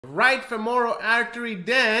Right femoral artery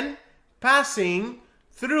then passing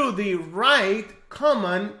through the right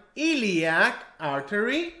common iliac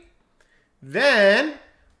artery, then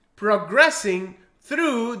progressing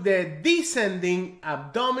through the descending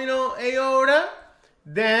abdominal aorta,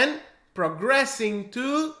 then progressing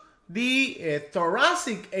to the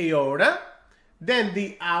thoracic aorta, then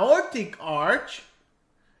the aortic arch,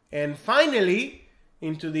 and finally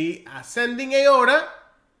into the ascending aorta,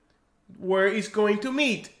 where it's going to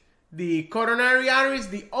meet the coronary arteries,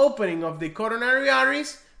 the opening of the coronary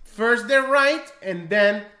arteries, first the right and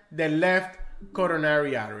then the left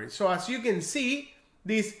coronary artery. So as you can see,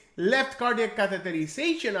 this left cardiac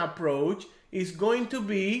catheterization approach is going to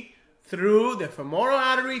be through the femoral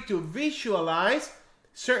artery to visualize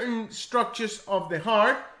certain structures of the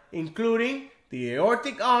heart, including the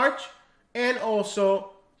aortic arch, and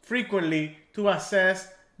also frequently to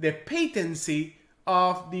assess the patency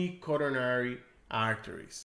of the coronary arteries.